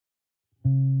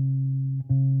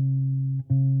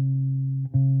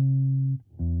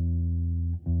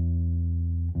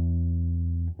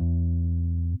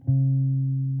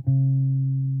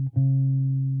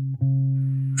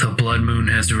blood moon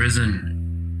has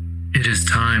risen. It is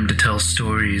time to tell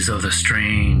stories of the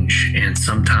strange and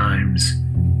sometimes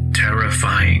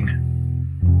terrifying.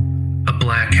 A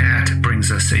black cat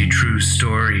brings us a true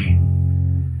story.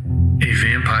 A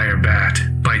vampire bat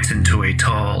bites into a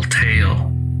tall tale.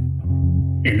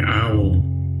 An owl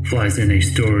flies in a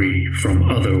story from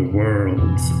other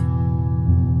worlds.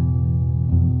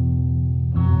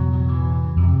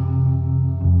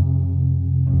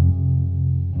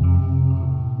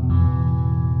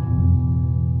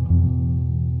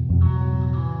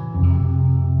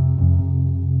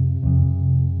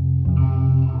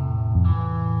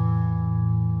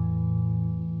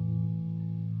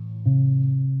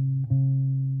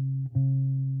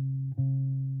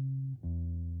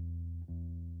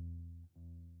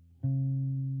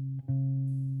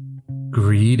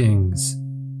 Greetings.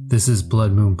 This is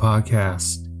Blood Moon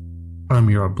Podcast. I'm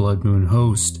your Blood Moon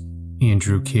host,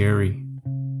 Andrew Carey.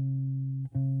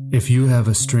 If you have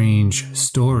a strange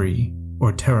story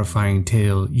or terrifying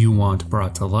tale you want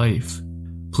brought to life,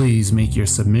 please make your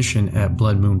submission at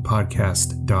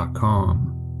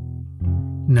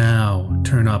bloodmoonpodcast.com. Now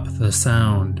turn up the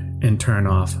sound and turn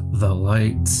off the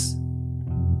lights.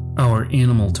 Our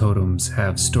animal totems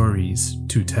have stories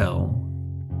to tell.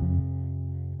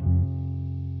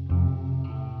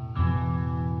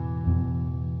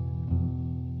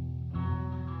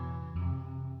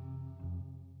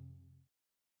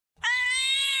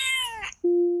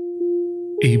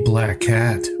 A black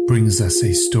cat brings us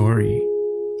a story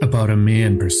about a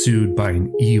man pursued by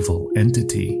an evil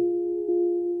entity.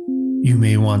 You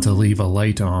may want to leave a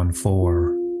light on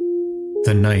for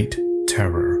the night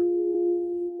terror.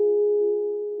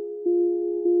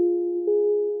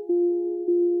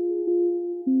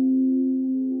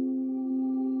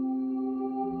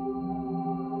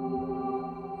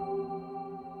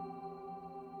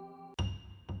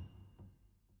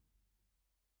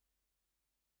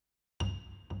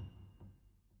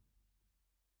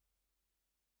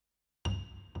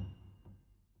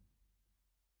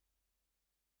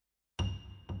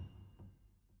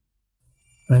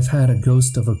 I've had a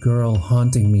ghost of a girl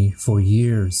haunting me for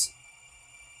years.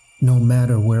 No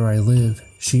matter where I live,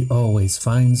 she always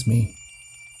finds me.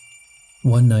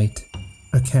 One night,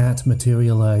 a cat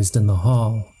materialized in the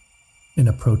hall and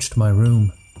approached my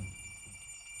room.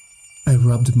 I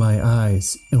rubbed my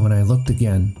eyes, and when I looked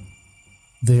again,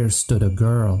 there stood a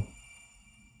girl.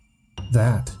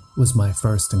 That was my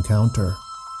first encounter.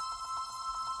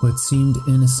 What seemed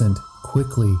innocent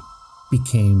quickly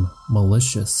became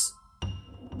malicious.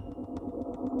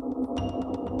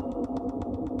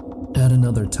 At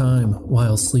another time,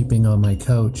 while sleeping on my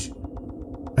couch,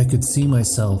 I could see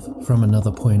myself from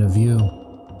another point of view.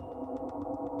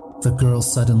 The girl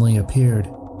suddenly appeared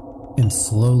and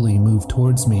slowly moved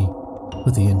towards me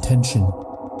with the intention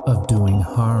of doing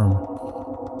harm.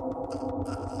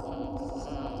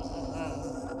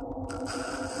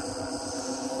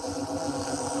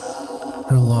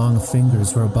 Her long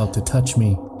fingers were about to touch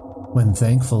me when,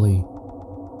 thankfully,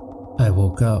 I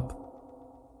woke up.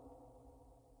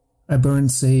 I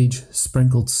burned sage,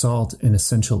 sprinkled salt and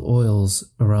essential oils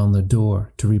around the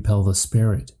door to repel the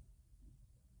spirit.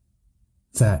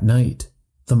 That night,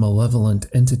 the malevolent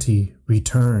entity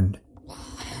returned.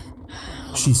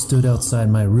 She stood outside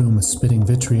my room spitting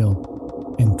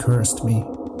vitriol and cursed me. You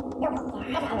will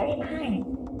forever remain.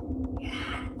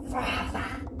 Forever,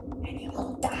 and you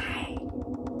will die.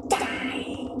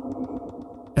 Die.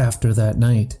 After that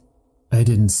night, I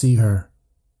didn't see her.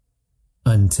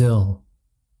 Until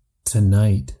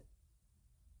tonight.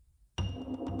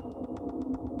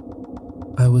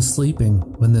 I was sleeping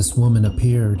when this woman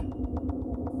appeared.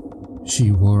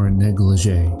 She wore a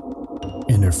negligee,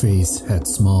 and her face had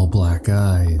small black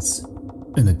eyes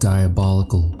and a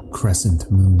diabolical crescent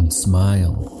moon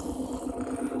smile.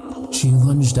 She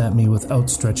lunged at me with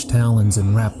outstretched talons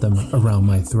and wrapped them around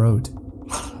my throat.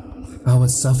 I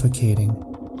was suffocating.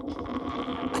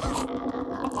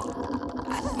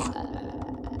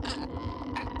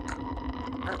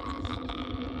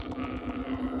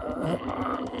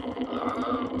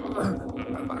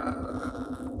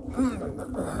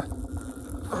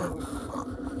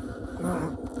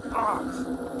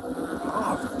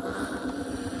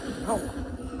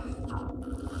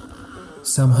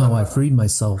 Somehow I freed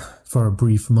myself for a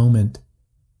brief moment.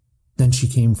 Then she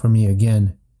came for me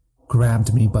again,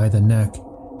 grabbed me by the neck,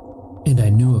 and I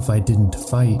knew if I didn't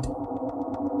fight,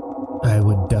 I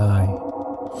would die.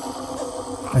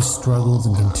 I struggled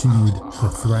and continued to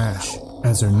thrash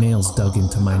as her nails dug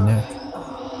into my neck.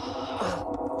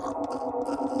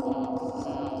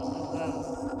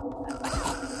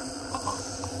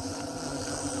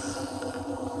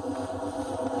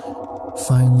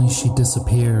 she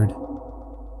disappeared.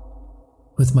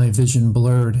 With my vision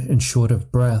blurred and short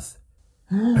of breath,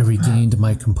 I regained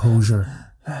my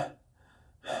composure.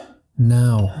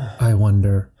 Now, I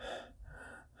wonder,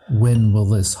 when will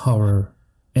this horror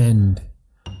end?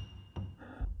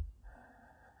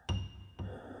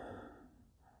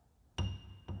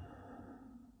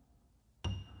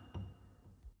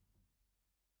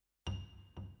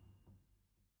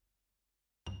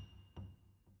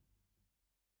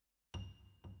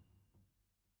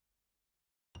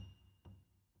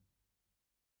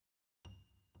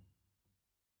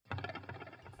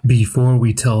 Before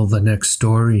we tell the next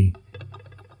story,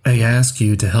 I ask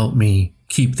you to help me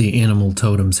keep the animal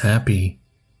totems happy.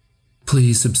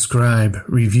 Please subscribe,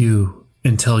 review,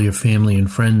 and tell your family and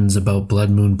friends about Blood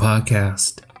Moon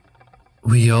Podcast.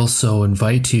 We also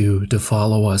invite you to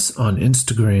follow us on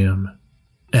Instagram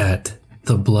at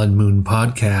the Blood Moon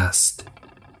Podcast.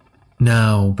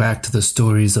 Now back to the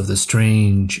stories of the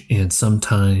strange and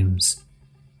sometimes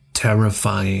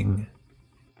terrifying.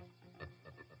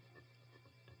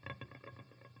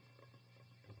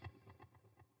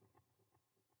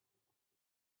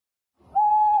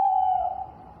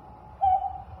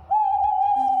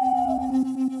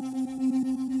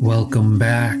 Welcome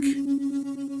back.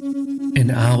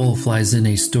 An owl flies in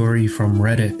a story from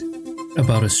Reddit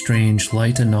about a strange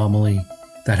light anomaly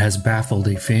that has baffled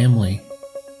a family.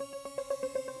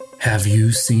 Have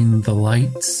you seen the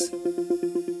lights?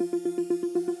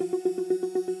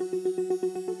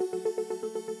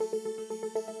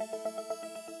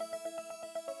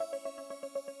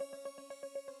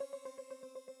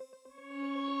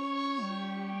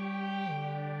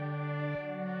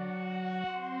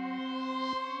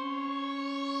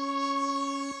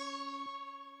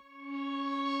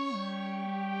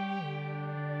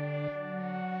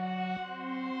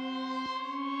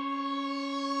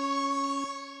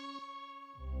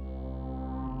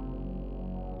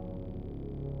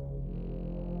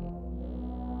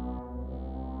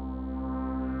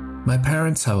 My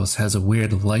parents' house has a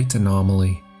weird light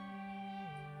anomaly.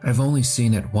 I've only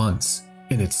seen it once,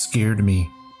 and it scared me.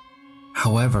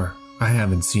 However, I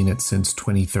haven't seen it since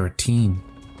 2013.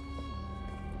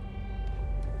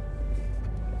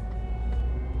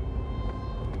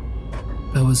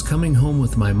 I was coming home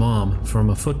with my mom from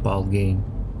a football game.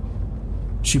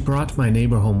 She brought my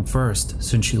neighbor home first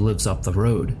since she lives up the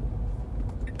road.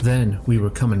 Then we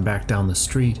were coming back down the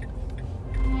street.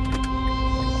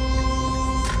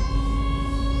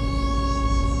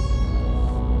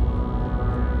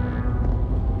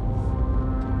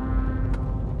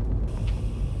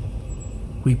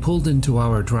 We pulled into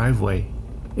our driveway,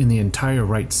 and the entire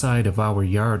right side of our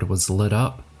yard was lit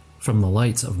up from the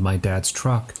lights of my dad's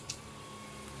truck.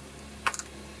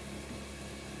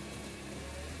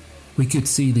 We could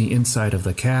see the inside of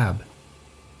the cab.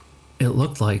 It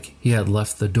looked like he had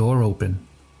left the door open.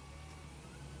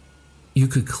 You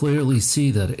could clearly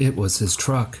see that it was his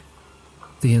truck.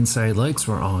 The inside lights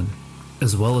were on,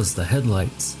 as well as the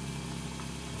headlights.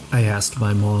 I asked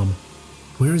my mom,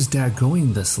 "Where is Dad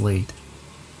going this late?"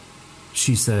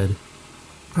 She said,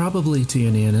 "Probably to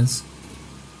your Nana's."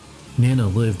 Nana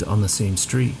lived on the same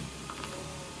street.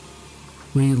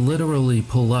 We literally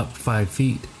pull up 5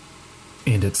 feet,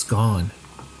 and it's gone.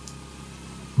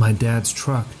 My dad's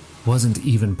truck wasn't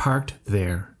even parked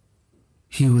there.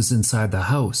 He was inside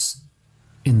the house,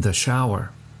 in the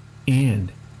shower,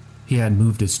 and he had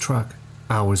moved his truck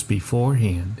hours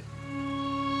beforehand.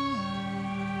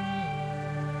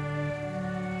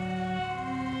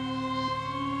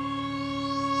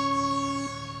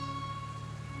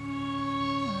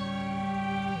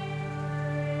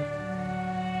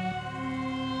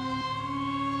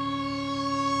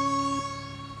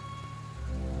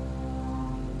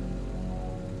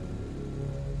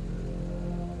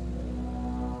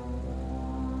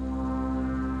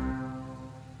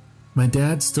 My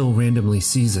dad still randomly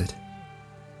sees it.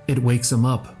 It wakes him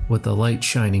up with the light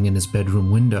shining in his bedroom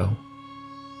window.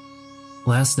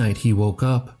 Last night he woke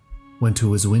up, went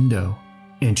to his window,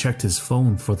 and checked his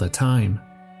phone for the time.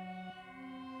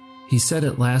 He said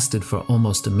it lasted for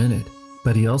almost a minute,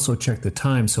 but he also checked the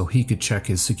time so he could check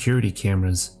his security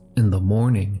cameras in the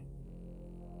morning.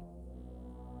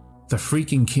 The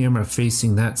freaking camera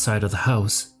facing that side of the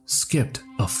house skipped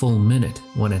a full minute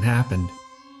when it happened,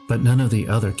 but none of the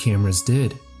other cameras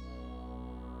did.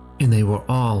 And they were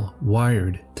all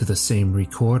wired to the same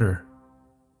recorder.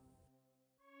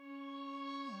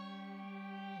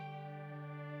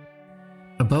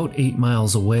 About 8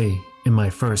 miles away, in my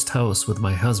first house with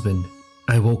my husband,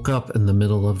 I woke up in the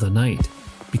middle of the night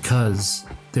because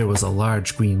there was a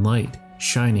large green light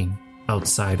shining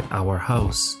outside our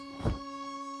house.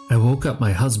 I woke up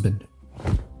my husband.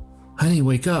 "Honey,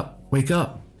 wake up,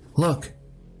 look."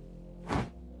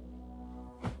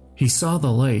 He saw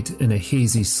the light in a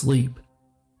hazy sleep,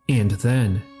 and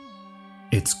then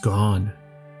it's gone.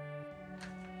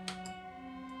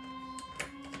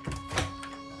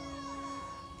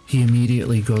 He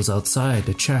immediately goes outside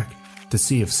to check to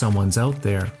see if someone's out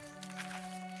there.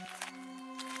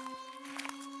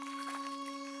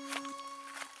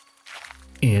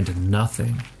 And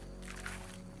nothing.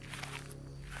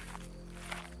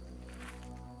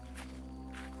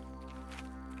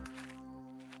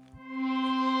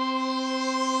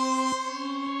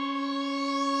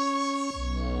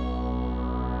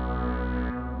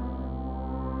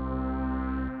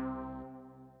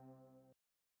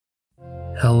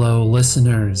 Hello,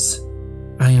 listeners.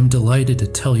 I am delighted to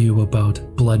tell you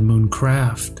about Blood Moon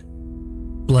Craft.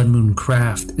 Blood Moon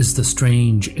Craft is the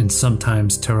strange and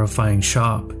sometimes terrifying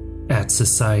shop at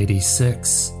Society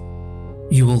 6.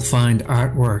 You will find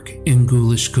artwork and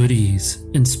ghoulish goodies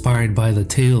inspired by the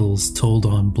tales told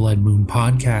on Blood Moon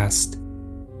Podcast.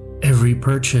 Every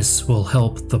purchase will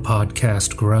help the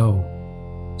podcast grow.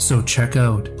 So check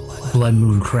out Blood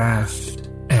Moon Craft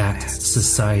at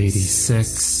Society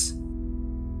 6.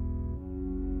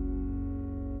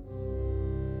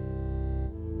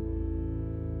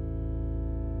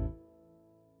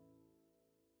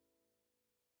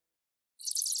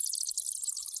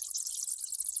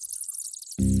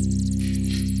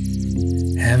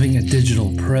 Having a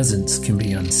digital presence can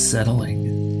be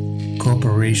unsettling.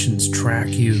 Corporations track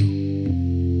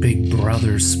you. Big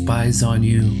Brother spies on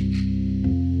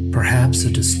you. Perhaps a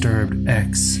disturbed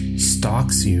ex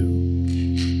stalks you.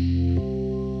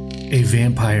 A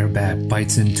vampire bat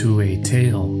bites into a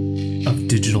tale of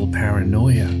digital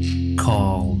paranoia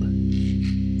called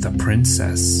The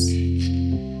Princess.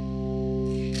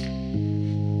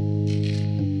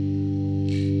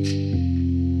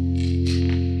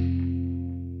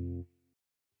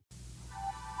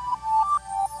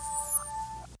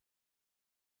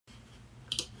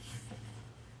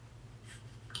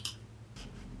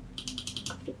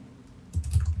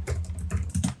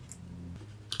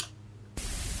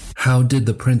 How did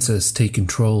the princess take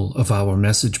control of our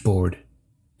message board,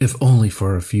 if only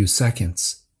for a few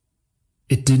seconds?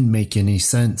 It didn't make any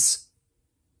sense.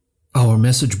 Our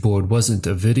message board wasn't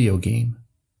a video game.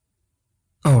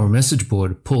 Our message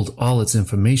board pulled all its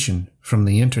information from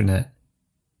the internet.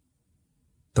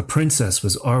 The princess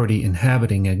was already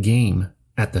inhabiting a game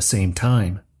at the same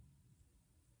time.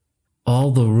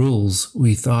 All the rules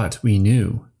we thought we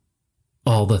knew,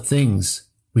 all the things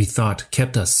we thought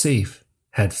kept us safe,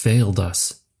 had failed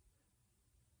us.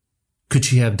 Could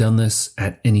she have done this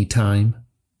at any time?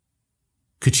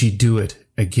 Could she do it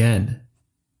again?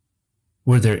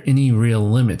 Were there any real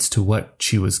limits to what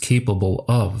she was capable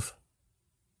of?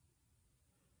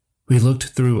 We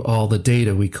looked through all the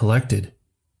data we collected.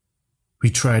 We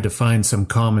tried to find some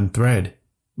common thread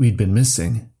we'd been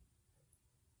missing.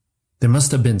 There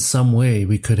must have been some way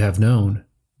we could have known.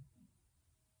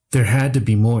 There had to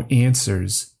be more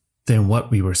answers than what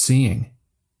we were seeing.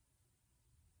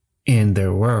 And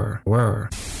there were.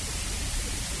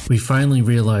 We finally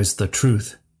realized the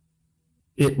truth.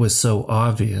 It was so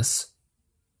obvious.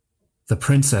 The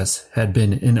princess had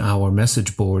been in our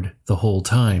message board the whole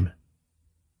time.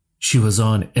 She was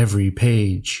on every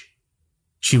page.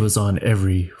 She was on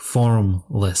every forum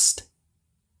list.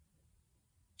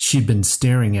 She'd been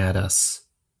staring at us,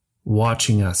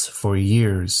 watching us for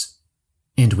years,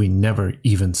 and we never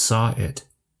even saw it.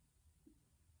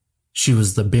 She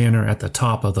was the banner at the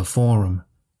top of the forum.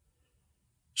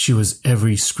 She was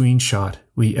every screenshot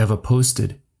we ever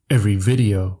posted, every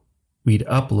video we'd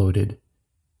uploaded,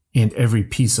 and every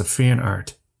piece of fan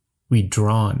art we'd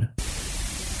drawn.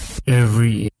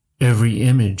 Every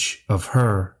image of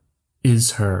her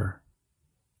is her.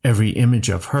 Every image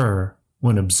of her,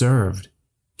 when observed,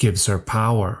 gives her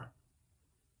power.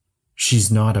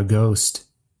 She's not a ghost.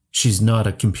 She's not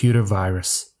a computer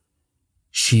virus.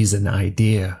 She's an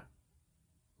idea.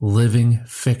 Living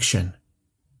fiction.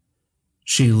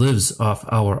 She lives off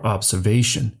our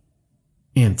observation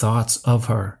and thoughts of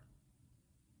her.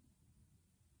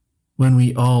 When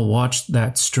we all watched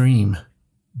that stream,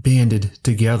 banded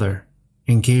together,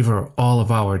 and gave her all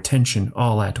of our attention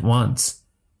all at once,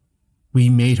 we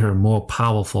made her more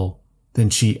powerful than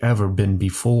she ever been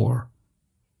before.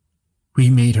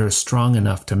 We made her strong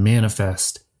enough to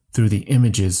manifest through the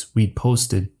images we'd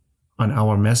posted on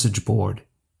our message board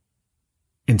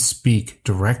and speak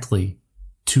directly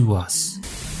to us.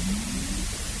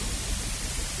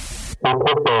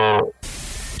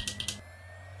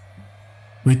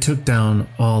 We took down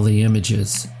all the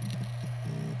images.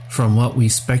 From what we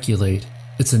speculate,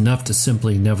 it's enough to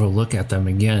simply never look at them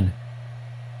again,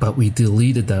 but we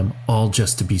deleted them all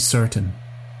just to be certain.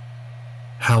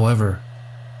 However,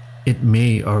 it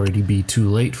may already be too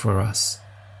late for us.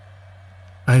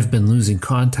 I've been losing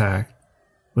contact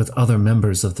with other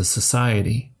members of the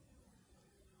society.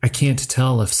 I can't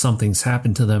tell if something's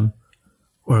happened to them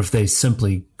or if they've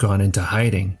simply gone into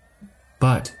hiding,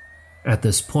 but at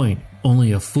this point,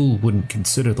 only a fool wouldn't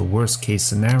consider the worst case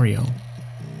scenario.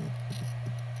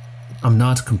 I'm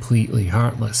not completely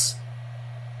heartless.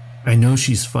 I know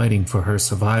she's fighting for her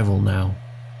survival now.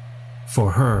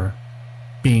 For her,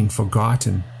 being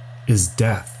forgotten is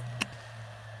death.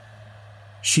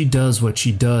 She does what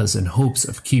she does in hopes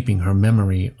of keeping her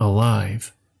memory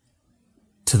alive.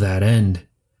 To that end,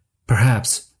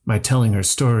 perhaps my telling her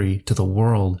story to the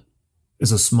world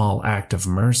is a small act of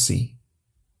mercy.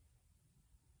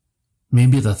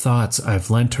 Maybe the thoughts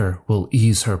I've lent her will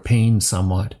ease her pain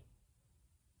somewhat.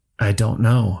 I don't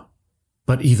know,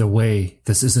 but either way,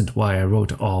 this isn't why I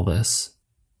wrote all this.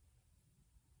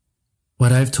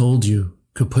 What I've told you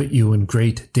could put you in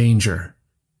great danger,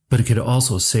 but it could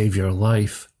also save your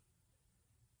life.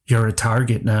 You're a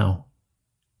target now,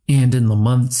 and in the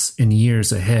months and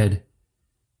years ahead,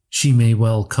 she may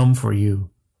well come for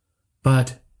you,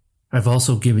 but I've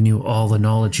also given you all the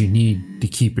knowledge you need to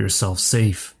keep yourself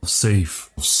safe.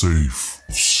 Safe.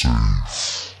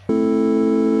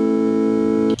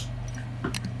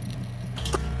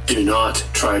 Do not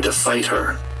try to fight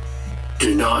her.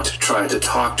 Do not try to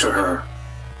talk to her.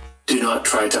 Do not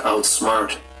try to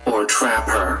outsmart or trap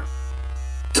her.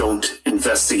 Don't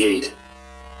investigate.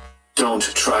 Don't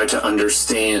try to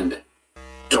understand.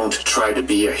 Don't try to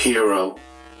be a hero.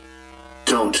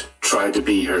 Don't try to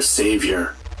be her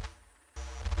savior.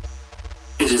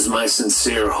 It is my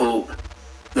sincere hope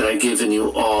that I've given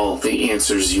you all the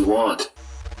answers you want,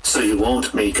 so you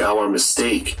won't make our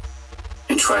mistake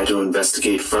and try to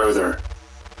investigate further.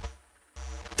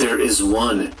 There is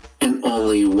one and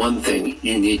only one thing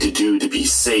you need to do to be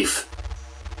safe.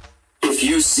 If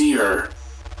you see her,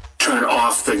 turn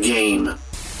off the game.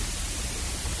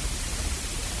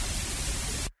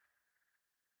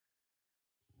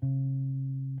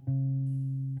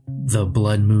 The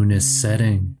blood moon is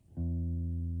setting.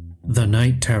 The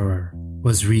Night Terror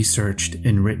was researched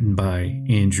and written by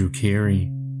Andrew Carey.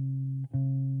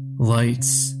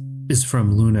 Lights is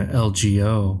from Luna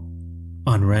LGO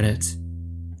on Reddit,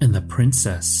 and The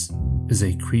Princess is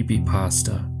a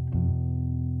creepypasta.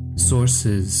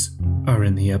 Sources are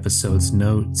in the episode's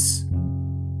notes.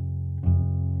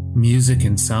 Music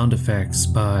and sound effects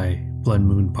by Blood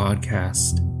Moon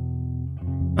Podcast.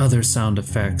 Other sound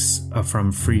effects are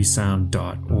from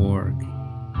freesound.org.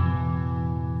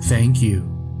 Thank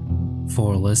you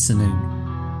for listening.